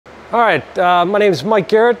All right, my name is Mike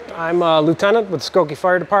Garrett. I'm a lieutenant with Skokie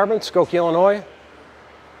Fire Department, Skokie, Illinois.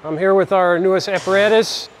 I'm here with our newest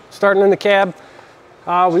apparatus, starting in the cab.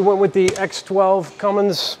 We went with the X12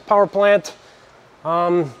 Cummins power plant.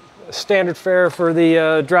 Standard fare for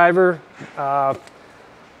the driver,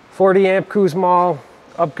 40 amp Kuzma,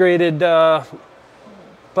 upgraded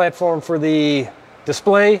platform for the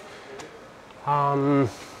display.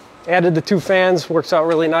 Added the 2 fans, works out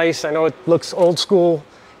really nice. I know it looks old school,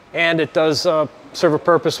 and it does serve a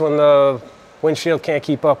purpose when the windshield can't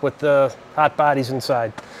keep up with the hot bodies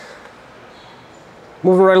inside.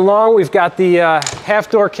 Moving right along, we've got the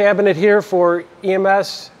half door cabinet here for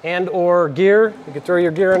EMS and or gear. You can throw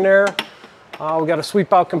your gear in there. We've got a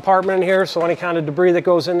sweep out compartment in here, so any kind of debris that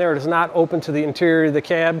goes in there is not open to the interior of the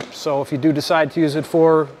cab. So if you do decide to use it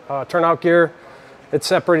for turnout gear, it's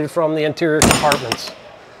separated from the interior compartments.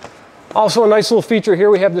 Also a nice little feature here,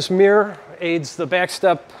 we have this mirror, aids the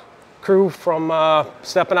backstep crew from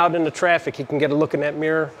stepping out into traffic. He can get a look in that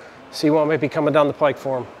mirror, see what might be coming down the pike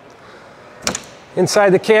for him. Inside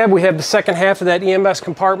the cab, we have the second half of that EMS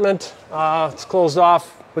compartment. It's closed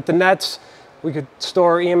off with the nets. We could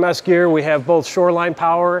store EMS gear. We have both shoreline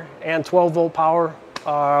power and 12-volt power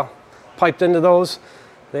piped into those.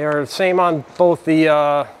 They are the same on both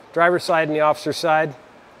the driver's side and the officer's side.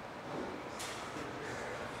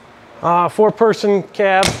 4-person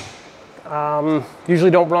cab.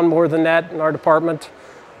 Usually don't run more than that in our department.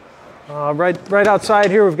 Right outside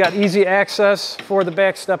here, we've got easy access for the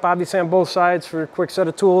back step, obviously on both sides, for a quick set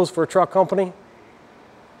of tools for a truck company.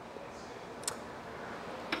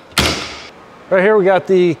 Right here, we got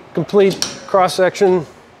the complete cross-section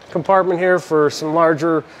compartment here for some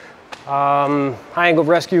larger high-angle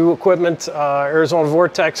rescue equipment. Arizona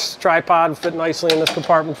Vortex tripod will fit nicely in this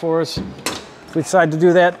compartment for us, if we decide to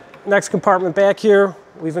do that. Next compartment back here,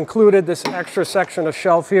 we've included this extra section of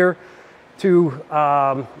shelf here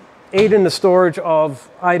to aid in the storage of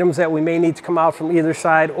items that we may need to come out from either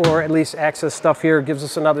side, or at least access stuff here. It gives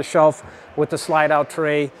us another shelf with the slide out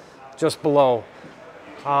tray just below.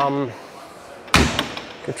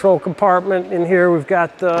 Control compartment in here, we've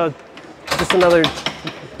got just another,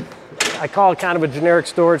 I call it kind of a generic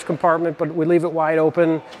storage compartment, but we leave it wide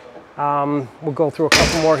open. We'll go through a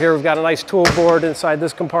couple more here. We've got a nice tool board inside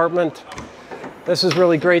this compartment. This is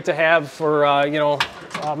really great to have for,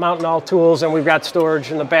 mounting all tools, and we've got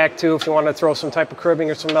storage in the back too if you want to throw some type of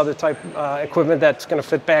cribbing or some other type equipment that's going to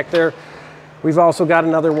fit back there. We've also got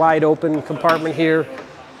another wide open compartment here.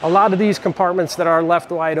 A lot of these compartments that are left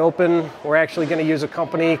wide open, we're actually going to use a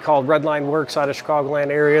company called Redline Works out of Chicagoland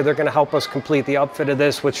area. They're going to help us complete the outfit of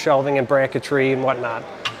this with shelving and bracketry and whatnot.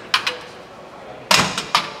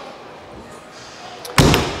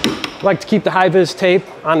 I like to keep the high-vis tape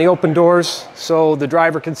on the open doors so the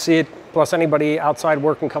driver can see it, plus anybody outside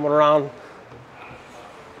working coming around.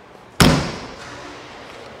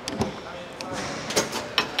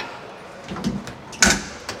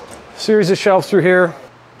 Series of shelves through here,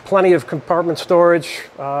 plenty of compartment storage,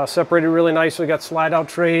 separated really nicely. We got slide-out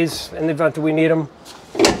trays in the event that we need them.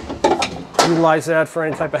 Utilize that for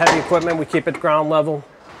any type of heavy equipment. We keep it ground level.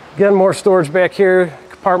 Again, more storage back here.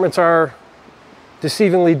 Compartments are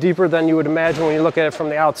deceivingly deeper than you would imagine when you look at it from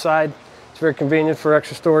the outside. It's very convenient for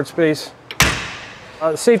extra storage space.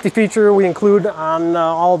 Safety feature we include on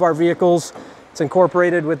all of our vehicles. It's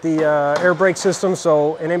incorporated with the air brake system,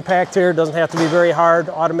 so an impact here doesn't have to be very hard.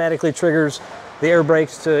 Automatically triggers the air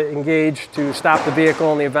brakes to engage to stop the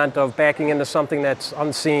vehicle in the event of backing into something that's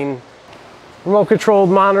unseen. Remote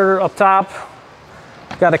controlled monitor up top.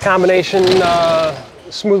 Got a combination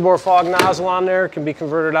smoothbore fog nozzle on there. It can be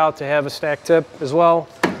converted out to have a stack tip as well.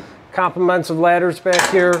 Complements of ladders back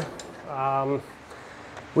here.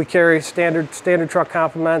 We carry standard truck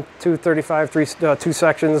complement, 235, 2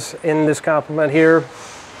 sections in this complement here.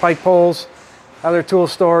 Pike poles, other tool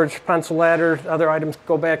storage, pencil ladder, other items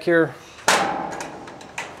go back here.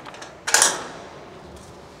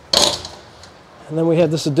 And then we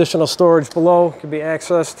have this additional storage below, can be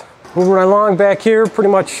accessed. Moving right along back here, pretty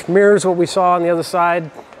much mirrors what we saw on the other side.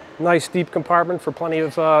 Nice deep compartment for plenty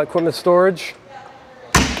of equipment storage.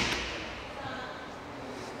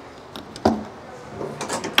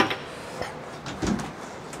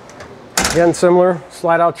 Again, similar,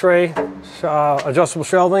 slide out tray, adjustable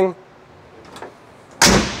shelving.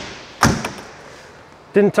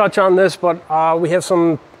 Didn't touch on this, but we have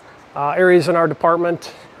some areas in our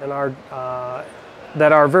department and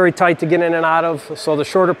that are very tight to get in and out of. So the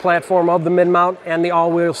shorter platform of the mid-mount and the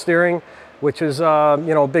all-wheel steering, which is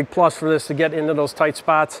a big plus for this to get into those tight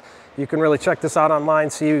spots. You can really check this out online,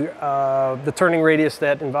 see the turning radius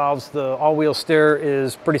that involves the all-wheel steer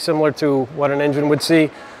is pretty similar to what an engine would see.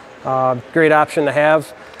 Great option to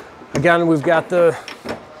have. Again, we've got the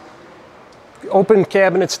open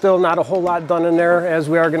cabinet still, not a whole lot done in there, as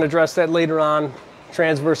we are going to address that later on.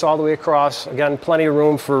 Transverse all the way across. Again, plenty of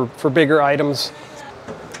room for bigger items.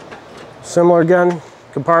 Similar again,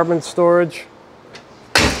 compartment storage.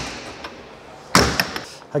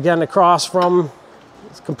 Again, across from,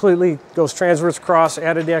 it completely goes transverse across,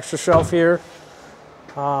 added the extra shelf here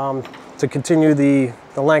to continue the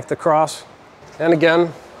length across. And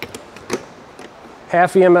again,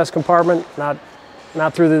 half EMS compartment, not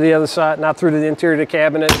through to the other side, not through to the interior of the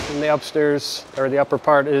cabinet. And the upstairs, or the upper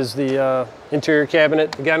part, is the interior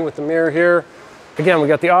cabinet. Again, with the mirror here. Again, we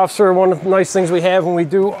got the officer. One of the nice things we have when we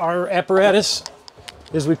do our apparatus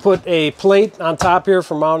is we put a plate on top here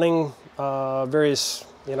for mounting various,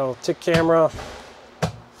 tick camera,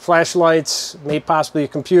 flashlights, maybe possibly a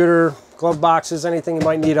computer, glove boxes, anything you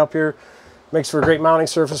might need up here. Makes for a great mounting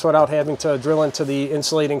surface without having to drill into the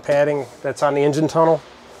insulating padding that's on the engine tunnel.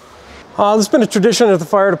 This has been a tradition at the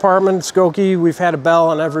fire department, Skokie. We've had a bell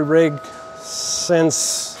on every rig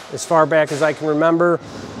since as far back as I can remember.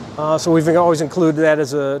 So we've always included that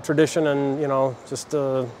as a tradition and, just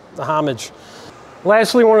the homage.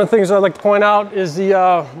 Lastly, one of the things I'd like to point out is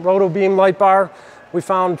the roto beam light bar. We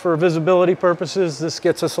found for visibility purposes, this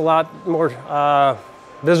gets us a lot more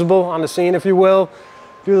visible on the scene, if you will.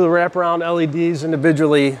 Do the wraparound LEDs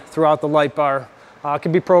individually throughout the light bar. It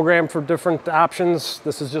can be programmed for different options.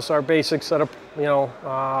 This is just our basic setup,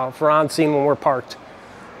 for on scene when we're parked.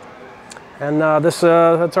 And that's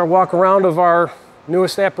our walk around of our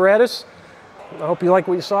newest apparatus. I hope you like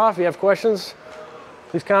what you saw. If you have questions,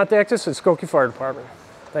 please contact us at Skokie Fire Department.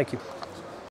 Thank you.